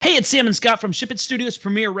it's Sam and Scott from Ship It Studios'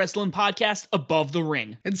 premier wrestling podcast, Above the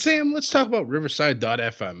Ring. And Sam, let's talk about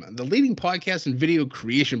Riverside.fm, the leading podcast and video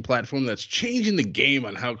creation platform that's changing the game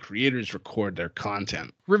on how creators record their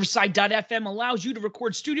content. Riverside.fm allows you to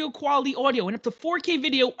record studio quality audio and up to 4K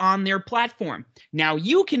video on their platform. Now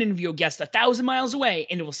you can interview a guest 1,000 miles away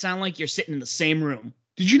and it will sound like you're sitting in the same room.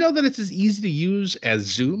 Did you know that it's as easy to use as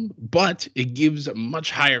Zoom, but it gives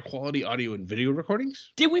much higher quality audio and video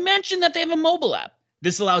recordings? Did we mention that they have a mobile app?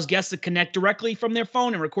 This allows guests to connect directly from their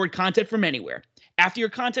phone and record content from anywhere. After your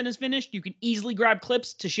content is finished, you can easily grab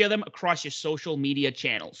clips to share them across your social media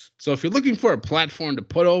channels. So if you're looking for a platform to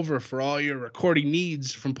put over for all your recording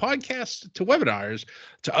needs, from podcasts to webinars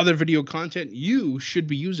to other video content, you should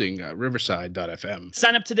be using Riverside.fm.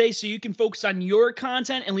 Sign up today so you can focus on your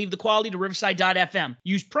content and leave the quality to Riverside.fm.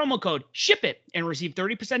 Use promo code SHIPIT and receive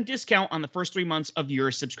 30% discount on the first 3 months of your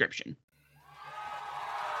subscription.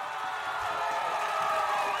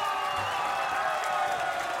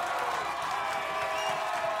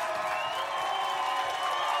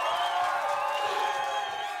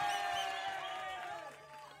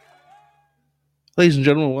 Ladies and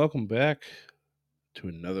gentlemen, welcome back to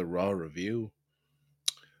another Raw review.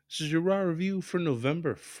 This is your Raw review for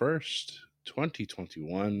November 1st,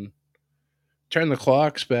 2021. Turn the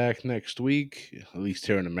clocks back next week, at least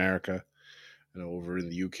here in America. And over in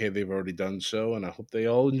the UK, they've already done so, and I hope they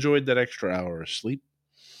all enjoyed that extra hour of sleep.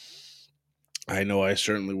 I know I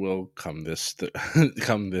certainly will come this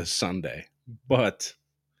Sunday, but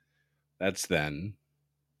that's then.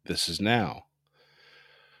 This is now.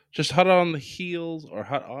 Just hot off the heels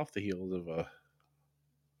of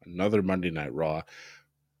another Monday Night Raw.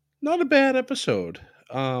 Not a bad episode.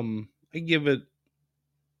 I haven't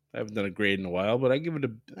done a grade in a while, but I give it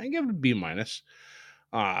a B minus.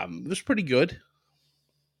 It was pretty good.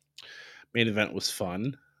 Main event was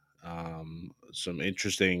fun. Some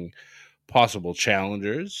interesting possible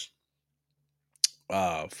challengers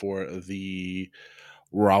for the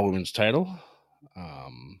Raw Women's title.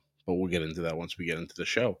 But we'll get into that once we get into the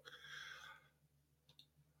show.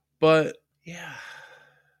 But yeah,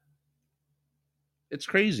 it's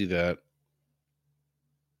crazy that,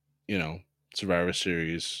 Survivor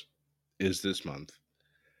Series is this month.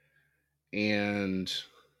 And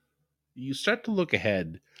you start to look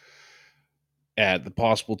ahead at the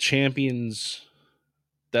possible champions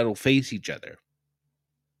that'll face each other.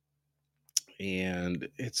 And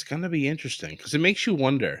it's going to be interesting because it makes you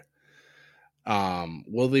wonder,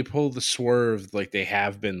 will they pull the swerve like they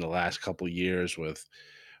have been the last couple of years with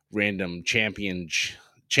random champions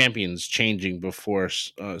changing before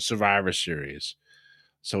Survivor Series?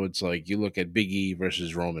 So it's like you look at Big E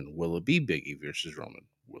versus Roman. Will it be Big E versus Roman?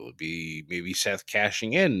 Will it be maybe Seth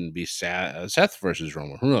cashing in and be Seth versus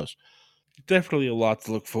Roman? Who knows? Definitely a lot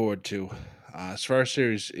to look forward to. Survivor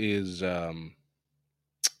Series is one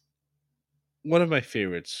of my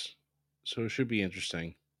favorites, so it should be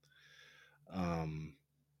interesting.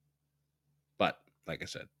 But like I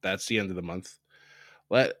said, that's the end of the month.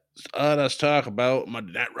 Let us talk about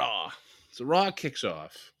Monday Night Raw. So Raw kicks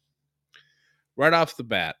off right off the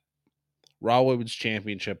bat. Raw Women's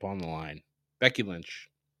Championship on the line. Becky Lynch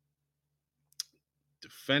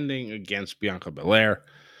defending against Bianca Belair.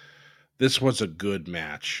 This was a good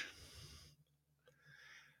match.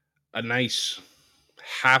 A nice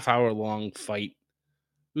half-hour long fight.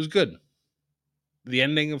 It was good. The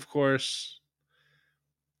ending, of course,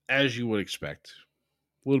 as you would expect.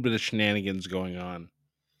 A little bit of shenanigans going on.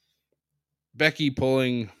 Becky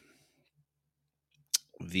pulling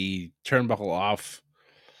the turnbuckle off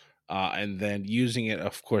and then using it,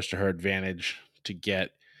 of course, to her advantage to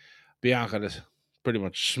get Bianca to pretty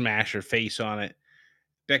much smash her face on it.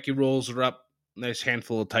 Becky rolls her up. Nice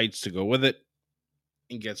handful of tights to go with it.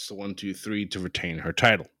 And gets the 1, 2, 3 to retain her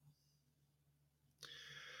title.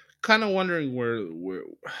 Kind of wondering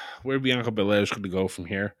where Bianca Belair is going to go from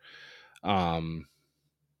here.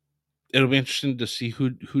 It'll be interesting to see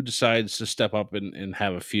who decides to step up and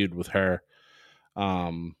have a feud with her.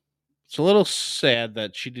 It's a little sad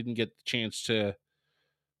that she didn't get the chance to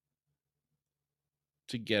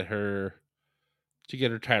get her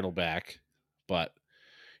title back, but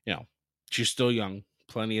she's still young,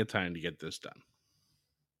 plenty of time to get this done.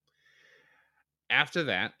 After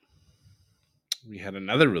that, we had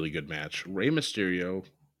another really good match. Rey Mysterio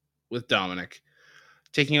with Dominic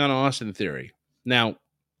taking on Austin Theory. Now,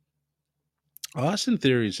 Austin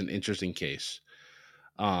Theory is an interesting case.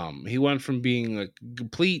 He went from being a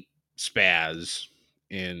complete spaz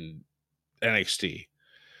in NXT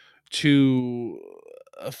to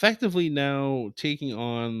effectively now taking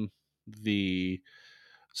on the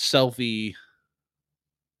selfie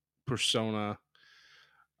persona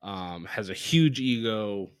has a huge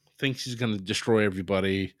ego, thinks he's going to destroy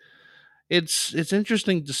everybody. It's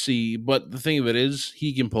interesting to see, but the thing of it is,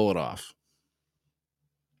 he can pull it off.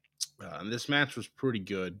 And this match was pretty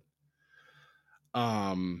good.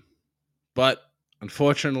 But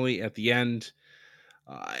unfortunately, at the end,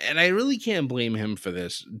 and I really can't blame him for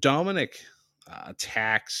this, Dominic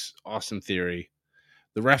attacks Austin Theory.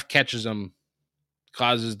 The ref catches him,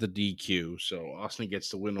 causes the DQ, so Austin gets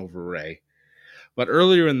the win over Ray. But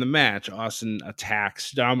earlier in the match, Austin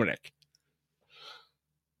attacks Dominic.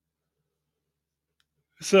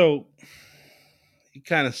 So you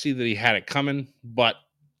kind of see that he had it coming, but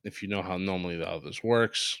if you know how normally all this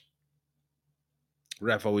works,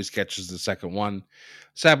 ref always catches the second one.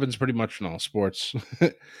 This happens pretty much in all sports.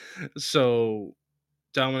 So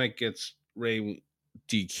Dominic gets Ray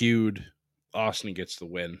DQ'd. Austin gets the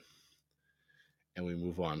win. And we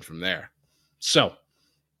move on from there. So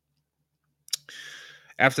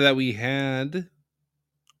after that, we had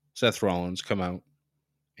Seth Rollins come out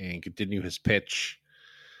and continue his pitch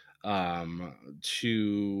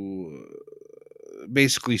to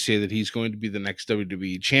basically say that he's going to be the next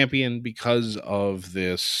WWE champion because of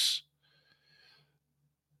this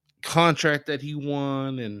contract that he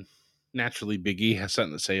won, and naturally Big E has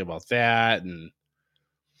something to say about that, and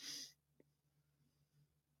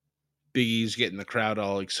Big E's getting the crowd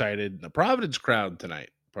all excited. The Providence crowd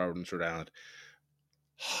tonight, Providence, Rhode Island,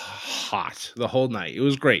 hot the whole night. It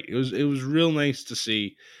was great. It was real nice to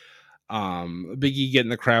see Big E getting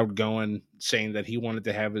the crowd going, saying that he wanted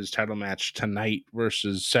to have his title match tonight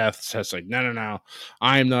versus Seth. Seth's like, no,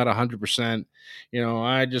 I'm not 100%.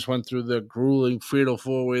 I just went through the grueling Fatal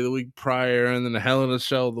 4-Way the week prior, and then the Hell in a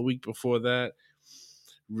Cell the week before that.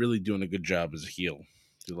 Really doing a good job as a heel.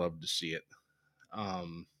 You love to see it.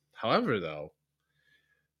 However, though,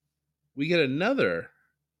 we get another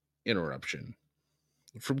interruption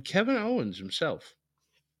from Kevin Owens himself.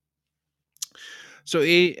 So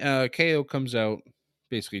KO comes out,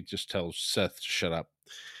 basically just tells Seth to shut up,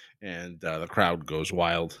 and the crowd goes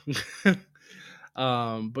wild.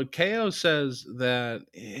 But KO says that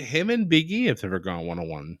him and Big E have never gone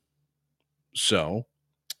 1-on-1. So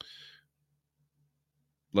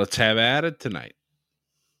let's have at it tonight.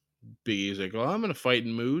 Big E's like, well, I'm in a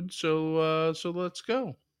fighting mood, so let's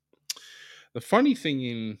go. The funny thing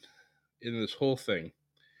in this whole thing,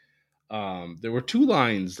 there were two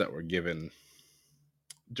lines that were given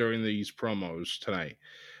during these promos tonight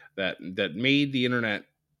that made the internet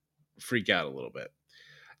freak out a little bit.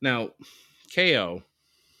 Now, KO,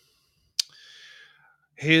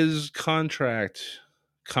 his contract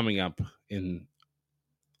coming up in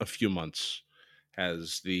a few months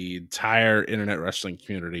has the entire internet wrestling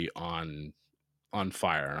community on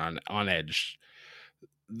fire, on edge.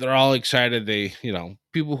 They're all excited. They,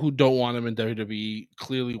 people who don't want him in WWE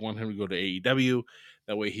clearly want him to go to AEW.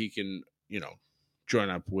 That way he can, join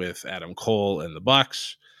up with Adam Cole and the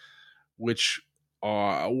Bucks, which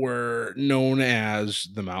were known as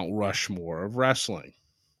the Mount Rushmore of wrestling.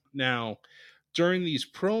 Now, during these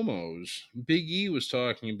promos, Big E was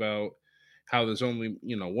talking about how there's only,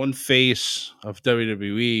 one face of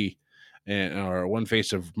WWE or one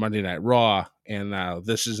face of Monday Night Raw, and now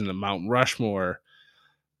this isn't a Mount Rushmore.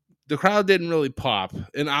 The crowd didn't really pop.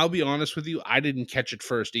 And I'll be honest with you, I didn't catch it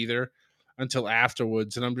first either until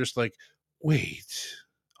afterwards. And I'm just like, wait,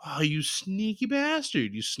 oh, you sneaky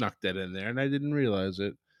bastard. You snuck that in there, and I didn't realize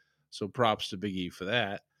it. So props to Big E for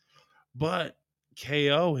that. But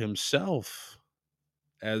KO himself,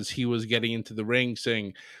 as he was getting into the ring,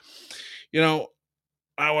 saying,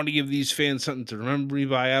 I want to give these fans something to remember me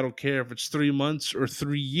by. I don't care if it's 3 months or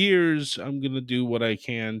 3 years. I'm going to do what I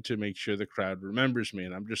can to make sure the crowd remembers me.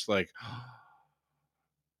 And I'm just like,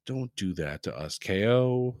 don't do that to us,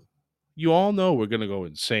 KO. You all know we're going to go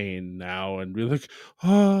insane now and be like,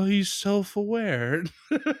 oh, he's self-aware.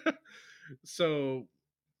 So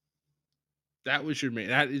that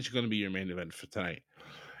is going to be your main event for tonight.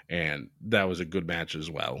 And that was a good match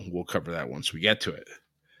as well. We'll cover that once we get to it.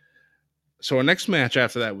 So our next match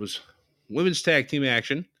after that was women's tag team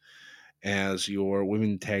action, as your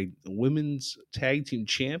women's tag team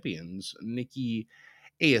champions, Nikki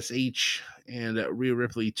ASH and Rhea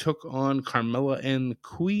Ripley, took on Carmella and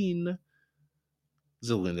Queen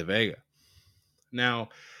Zelina Vega. Now,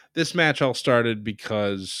 this match all started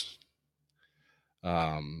because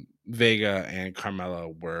Vega and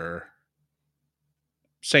Carmella were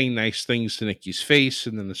saying nice things to Nikki's face,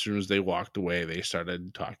 and then as soon as they walked away, they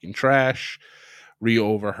started talking trash. Rhea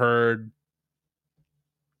overheard.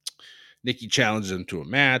 Nikki challenged them to a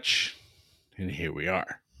match, and here we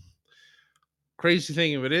are. Crazy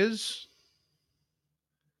thing of it is,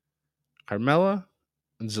 Carmella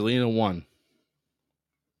and Zelina won.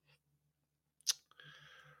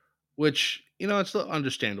 Which, it's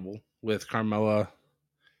understandable with Carmella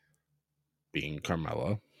being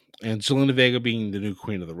Carmella and Zelina Vega being the new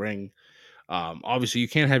queen of the ring. Obviously, you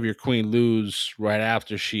can't have your queen lose right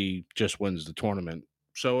after she just wins the tournament.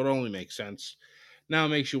 So it only makes sense. Now it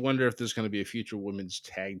makes you wonder if there's going to be a future women's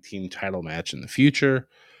tag team title match in the future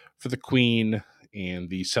for the queen and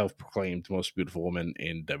the self-proclaimed most beautiful woman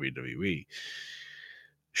in WWE.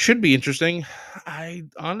 Should be interesting. I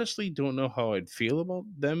honestly don't know how I'd feel about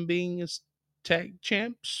them being as tag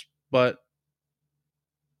champs, but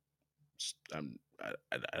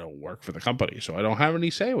I don't work for the company, so I don't have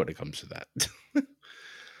any say when it comes to that.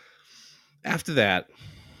 After that,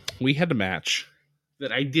 we had a match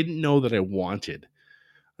that I didn't know that I wanted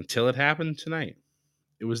until it happened tonight.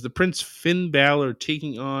 It was the Prince Finn Balor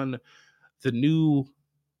taking on the new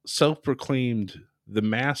self-proclaimed the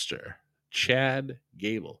Master, Chad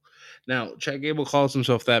Gable. Now, Chad Gable calls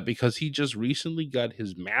himself that because he just recently got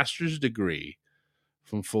his master's degree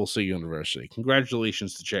from Full Sail University.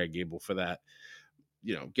 Congratulations to Chad Gable for that.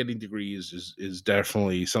 Getting degrees is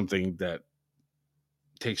definitely something that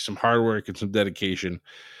takes some hard work and some dedication.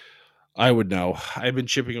 I would know. I've been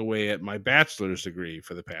chipping away at my bachelor's degree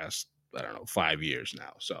for the past, I don't know, 5 years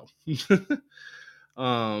now. So,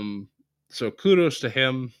 um, so kudos to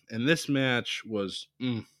him. And this match was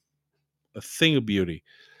a thing of beauty.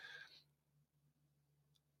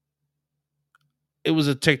 It was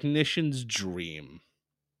a technician's dream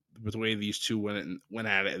with the way these two went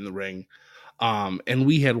at it in the ring. And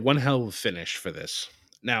we had one hell of a finish for this.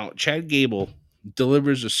 Now, Chad Gable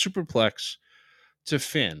delivers a superplex to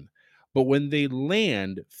Finn, but when they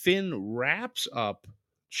land, Finn wraps up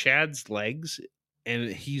Chad's legs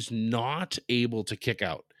and he's not able to kick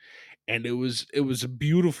out. And it was a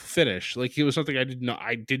beautiful finish. Like, it was something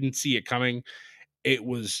I didn't see it coming. It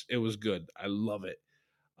was good. I love it.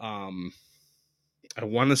 I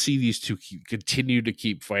want to see these two continue to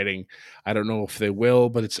keep fighting. I don't know if they will,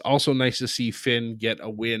 but it's also nice to see Finn get a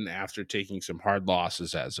win after taking some hard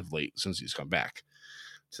losses as of late since he's come back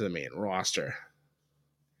to the main roster.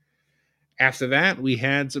 After that, we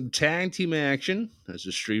had some tag team action as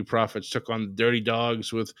the Street Profits took on the Dirty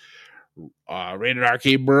Dogs with Rated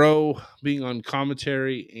RK Bro being on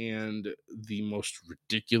commentary, and the most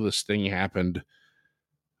ridiculous thing happened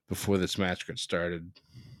before this match got started.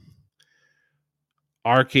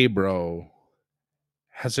 RK Bro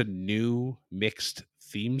has a new mixed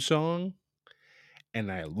theme song,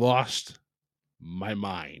 and I lost my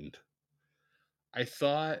mind. I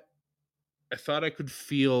thought I could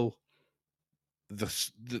feel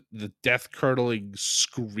the death curdling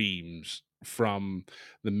screams from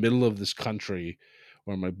the middle of this country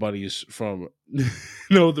where my buddies from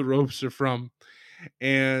know the ropes are from,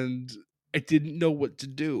 and I didn't know what to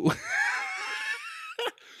do.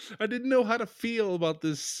 I didn't know how to feel about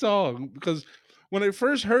this song because when I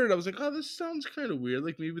first heard it, I was like, "Oh, this sounds kind of weird.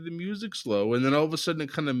 Like maybe the music's low." And then all of a sudden,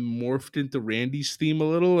 it kind of morphed into Randy's theme a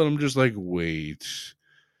little, and I'm just like, "Wait,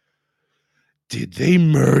 did they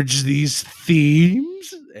merge these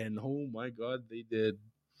themes?" And oh my god, they did.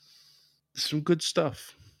 Some good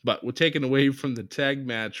stuff. But we're taken away from the tag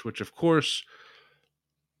match, which of course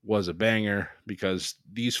was a banger because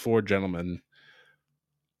these four gentlemen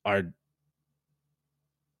are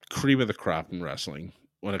cream of the crop in wrestling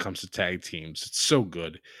when it comes to tag teams. It's so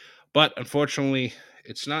good. But unfortunately,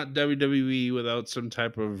 it's not WWE without some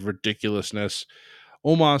type of ridiculousness.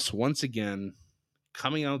 Omos, once again,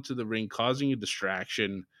 coming out to the ring, causing a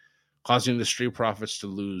distraction, causing the Street Profits to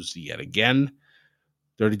lose yet again.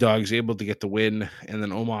 Dirty Dog's able to get the win, and then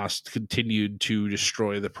Omos continued to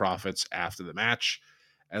destroy the Profits after the match,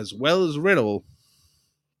 as well as Riddle.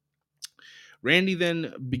 Randy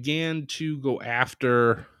then began to go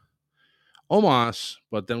after Omos,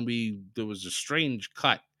 but then there was a strange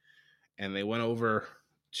cut, and they went over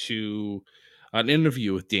to an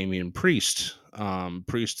interview with Damian Priest.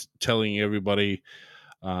 Priest telling everybody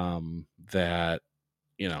that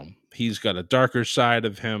he's got a darker side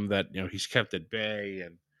of him that he's kept at bay,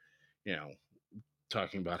 and you know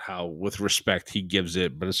talking about how with respect he gives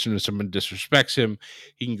it, but as soon as someone disrespects him,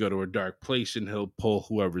 he can go to a dark place and he'll pull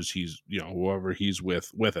whoever he's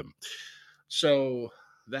with him. So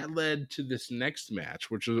that led to this next match,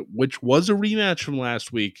 which was a rematch from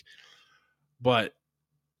last week, but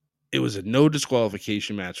it was a no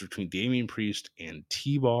disqualification match between Damian Priest and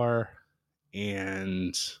T-Bar.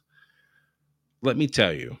 And let me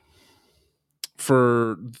tell you,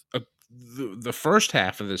 for the first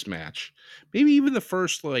half of this match, maybe even the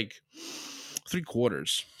first like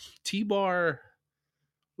 3/4, T-Bar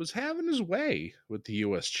was having his way with the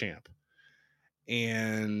US champ.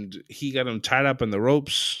 and he got him tied up in the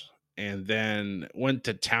ropes and then went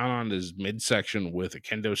to town on his midsection with a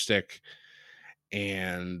kendo stick.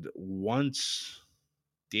 And once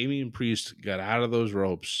Damian Priest got out of those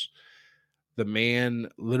ropes, the man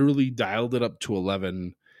literally dialed it up to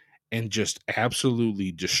 11 and just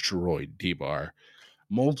absolutely destroyed T-Bar.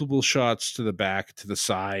 Multiple shots to the back, to the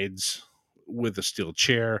sides with a steel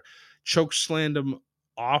chair, choke slammed him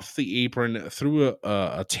off the apron, through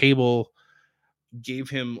a table, gave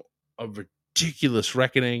him a ridiculous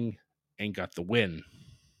reckoning, and got the win.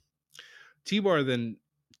 T-Bar then,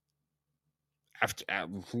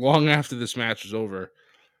 long after this match was over,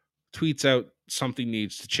 tweets out something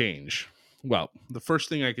needs to change. Well, the first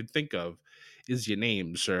thing I could think of is your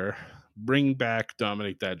name, sir. Bring back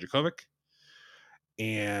Dominic Dijakovic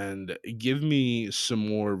and give me some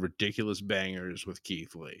more ridiculous bangers with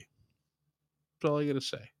Keith Lee. That's all I got to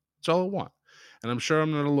say. That's all I want. And I'm sure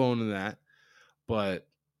I'm not alone in that, but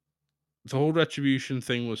the whole Retribution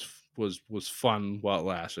thing was fun while it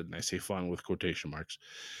lasted, and I say fun with quotation marks.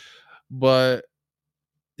 But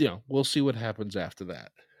we'll see what happens after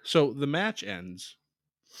that. So the match ends,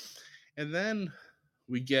 and then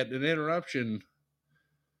we get an interruption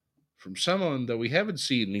from someone that we haven't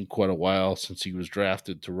seen in quite a while since he was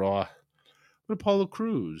drafted to Raw. But Apollo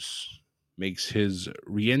Crews makes his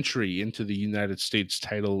re-entry into the United States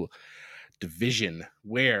title division,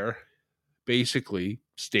 where basically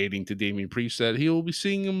stating to Damian Priest that he will be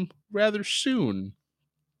seeing him rather soon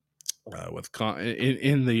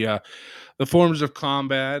in the forms of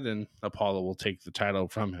combat, and Apollo will take the title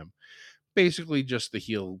from him. Basically, just the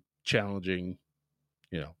heel challenging,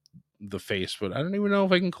 the face. But I don't even know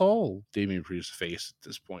if I can call Damian Priest the face at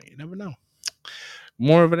this point. You never know.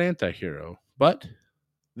 More of an anti-hero, but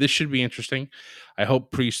this should be interesting. I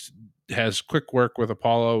hope Priest has quick work with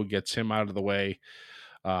Apollo, gets him out of the way,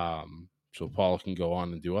 so Apollo can go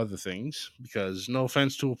on and do other things. Because no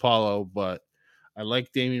offense to Apollo, but I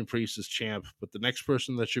like Damian Priest as champ. But the next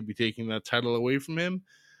person that should be taking that title away from him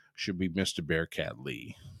should be Mr. Bearcat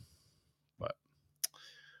Lee. But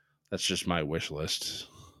that's just my wish list.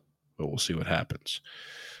 But we'll see what happens.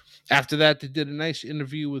 After that, they did a nice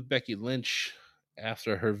interview with Becky Lynch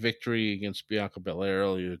after her victory against Bianca Belair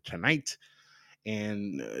earlier tonight.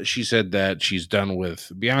 And she said that she's done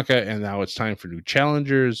with Bianca and now it's time for new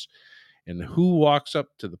challengers. And who walks up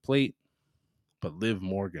to the plate but Liv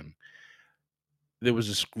Morgan? There was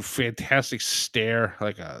this fantastic stare,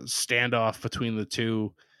 like a standoff between the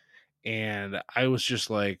two. And I was just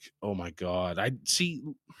like, oh my God. I see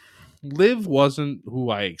Liv wasn't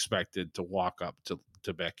who I expected to walk up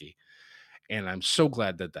to Becky. And I'm so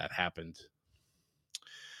glad that happened.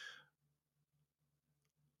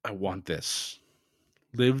 I want this.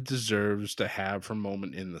 Liv deserves to have her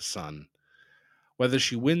moment in the sun. Whether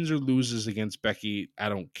she wins or loses against Becky, I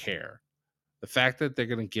don't care. The fact that they're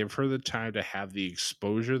going to give her the time to have the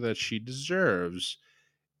exposure that she deserves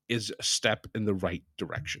is a step in the right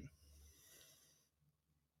direction.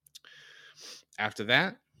 After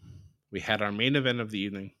that, we had our main event of the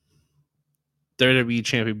evening. WWE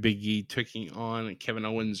Champion Big E taking on Kevin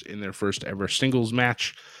Owens in their first ever singles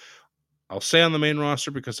match. I'll say on the main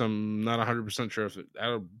roster because I'm not 100% sure I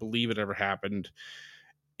don't believe it ever happened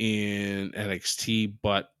in NXT,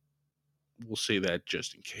 but we'll say that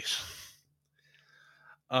just in case.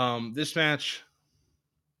 This match,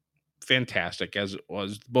 fantastic as it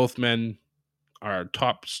was. Both men are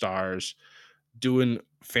top stars doing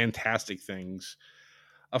fantastic things.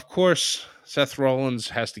 Of course, Seth Rollins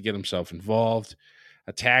has to get himself involved,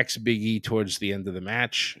 attacks Big E towards the end of the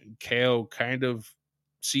match. KO kind of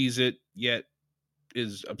sees it, yet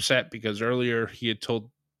is upset because earlier he had told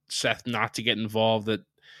Seth not to get involved, that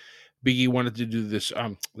Big E wanted to do this,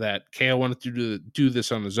 that KO wanted to do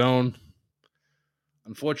this on his own.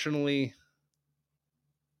 Unfortunately,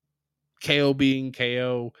 KO being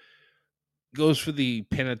KO goes for the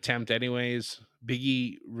pin attempt anyways. Big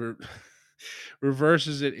E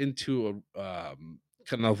reverses it into a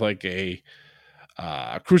kind of like a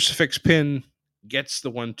crucifix pin, gets the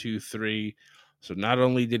 1, 2, 3. So not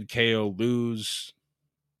only did KO lose,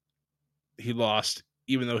 he lost,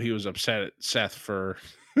 even though he was upset at Seth for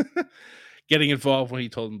getting involved when he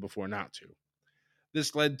told him before not to.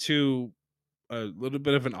 This led to a little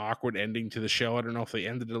bit of an awkward ending to the show. I don't know if they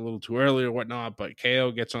ended it a little too early or whatnot, but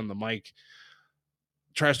KO gets on the mic,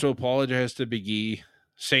 tries to apologize to Big E,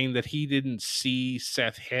 saying that he didn't see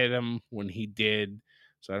Seth hit him when he did.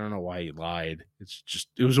 So I don't know why he lied. It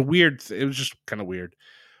was just kind of weird.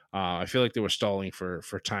 I feel like they were stalling for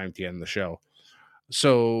time to end the show.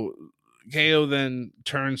 So KO then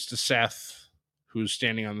turns to Seth, who's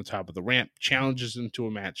standing on the top of the ramp, challenges him to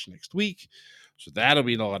a match next week. So that'll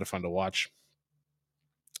be a lot of fun to watch,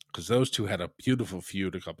 because those two had a beautiful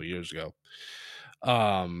feud a couple years ago.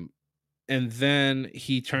 And then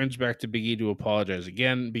he turns back to Big E to apologize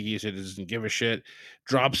again. Big E said he doesn't give a shit,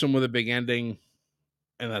 drops him with a big ending,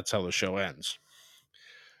 and that's how the show ends.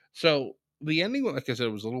 So the ending, like I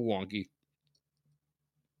said, was a little wonky,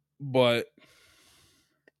 but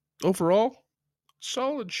overall,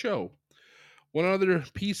 solid show. One other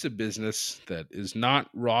piece of business that is not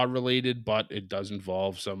Raw related, but it does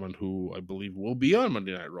involve someone who I believe will be on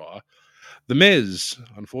Monday Night Raw. The Miz,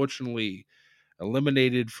 unfortunately,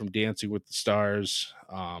 eliminated from Dancing with the Stars.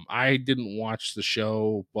 I didn't watch the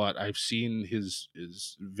show, but I've seen his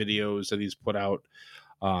videos that he's put out,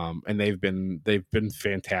 and they've been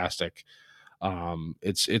fantastic.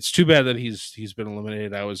 It's too bad that he's been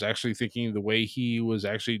eliminated. I was actually thinking the way he was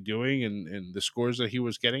actually doing and the scores that he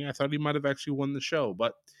was getting, I thought he might have actually won the show,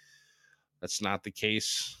 but that's not the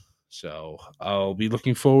case. So I'll be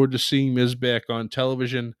looking forward to seeing Miz back on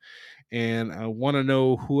television. And I want to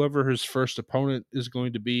know whoever his first opponent is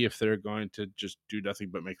going to be, if they're going to just do nothing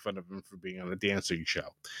but make fun of him for being on a dancing show.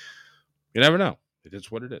 You never know. It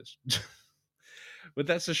is what it is. But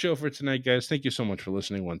that's the show for tonight, guys. Thank you so much for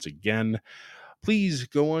listening once again. Please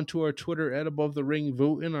go on to our Twitter at Above the Ring.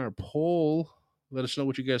 Vote in our poll. Let us know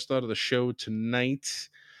what you guys thought of the show tonight.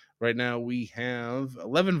 Right now we have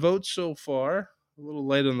 11 votes so far. A little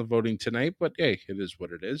light on the voting tonight, but hey, it is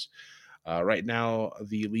what it is. Right now,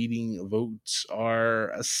 the leading votes are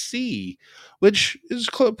a C, which is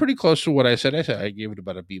pretty close to what I said. I gave it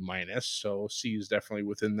about a B minus, so C is definitely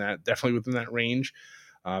within that range.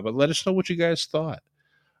 But let us know what you guys thought.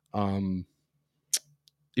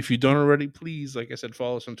 If you don't already, please, like I said,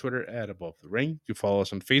 follow us on Twitter at Above the Ring. You follow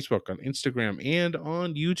us on Facebook, on Instagram, and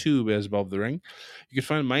on YouTube as Above the Ring. You can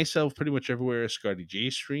find myself pretty much everywhere as Scotty J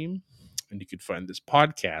Stream, and you can find this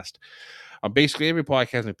podcast on basically every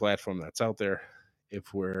podcasting platform that's out there.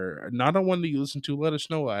 If we're not on one that you listen to, let us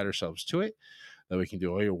know. We'll add ourselves to it. That we can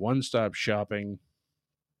do all your one-stop shopping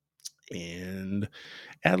and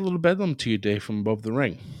add a little bedlam to your day from Above the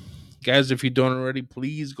Ring. Guys, if you don't already,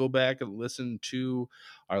 please go back and listen to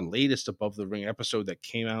our latest Above the Ring episode that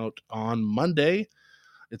came out on Monday.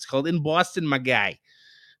 It's called In Boston, My Guy.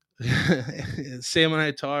 Sam and I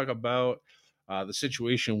talk about the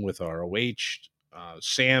situation with ROH,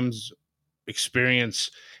 Sam's experience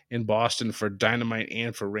in Boston for Dynamite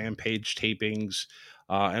and for Rampage tapings.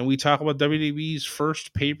 And we talk about WWE's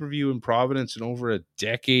first pay-per-view in Providence in over a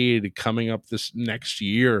decade coming up this next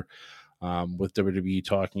year. With WWE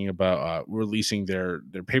talking about releasing their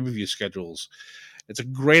pay-per-view schedules. It's a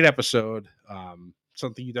great episode.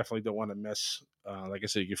 Something you definitely don't want to miss. Like I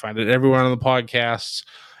said, you can find it everywhere on the podcasts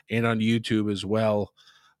and on YouTube as well.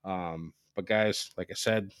 But guys, like I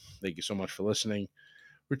said, thank you so much for listening.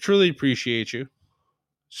 We truly appreciate you.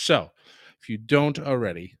 So, if you don't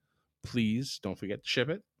already, please don't forget to ship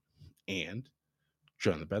it and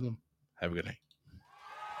join the bedlam. Have a good night.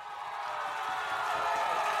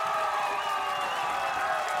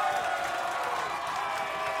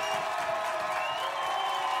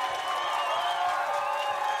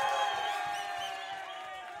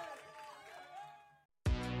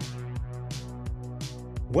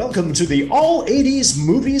 Welcome to the All 80s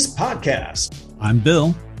Movies Podcast. I'm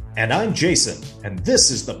Bill. And I'm Jason. And this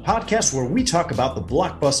is the podcast where we talk about the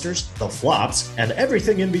blockbusters, the flops, and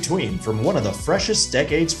everything in between from one of the freshest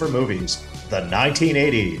decades for movies, the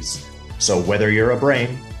 1980s. So whether you're a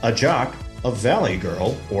brain, a jock, a valley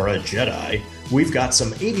girl, or a Jedi, we've got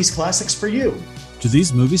some 80s classics for you. Do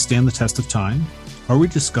these movies stand the test of time? Are we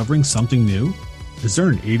discovering something new? Is there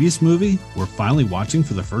an 80s movie we're finally watching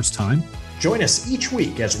for the first time? Join us each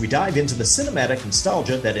week as we dive into the cinematic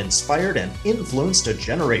nostalgia that inspired and influenced a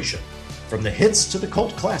generation. From the hits to the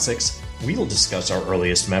cult classics, we'll discuss our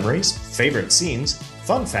earliest memories, favorite scenes,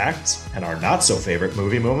 fun facts, and our not-so-favorite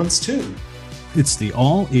movie moments, too. It's the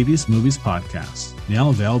All 80s Movies Podcast, now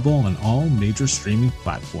available on all major streaming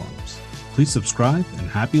platforms. Please subscribe and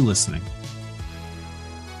happy listening.